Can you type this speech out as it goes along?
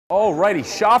Alrighty,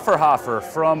 Schofferhofer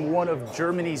from one of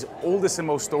Germany's oldest and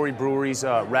most storied breweries,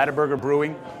 Radeberger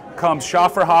Brewing, comes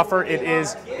Schofferhofer. It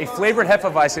is a flavored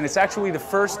Hefeweizen. It's actually the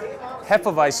first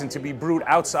Hefeweizen to be brewed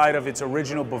outside of its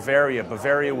original Bavaria.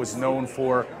 Bavaria was known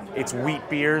for its wheat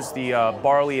beers. The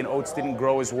barley and oats didn't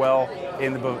grow as well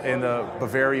in the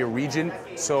Bavaria region,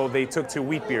 so they took to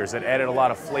wheat beers that added a lot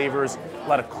of flavors, a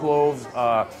lot of cloves,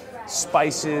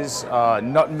 spices,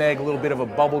 nutmeg, a little bit of a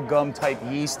bubble gum type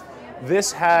yeast.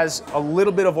 This has a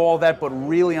little bit of all that, but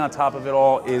really on top of it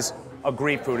all is a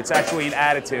grapefruit. It's actually an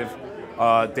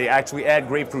additive. They actually add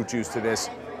grapefruit juice to this.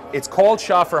 It's called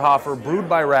Schofferhofer, brewed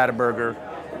by Radeberger.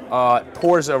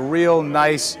 Pours a real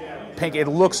nice pink. It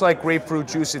looks like grapefruit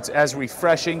juice. It's as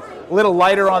refreshing. A little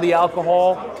lighter on the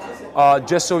alcohol,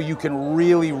 just so you can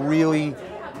really, really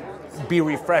be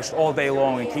refreshed all day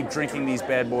long and keep drinking these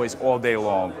bad boys all day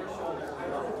long.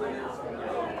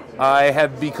 I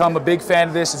have become a big fan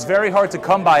of this. It's very hard to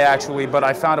come by actually, but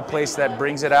I found a place that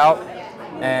brings it out,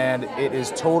 and it is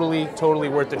totally, totally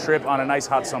worth the trip on a nice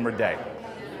hot summer day.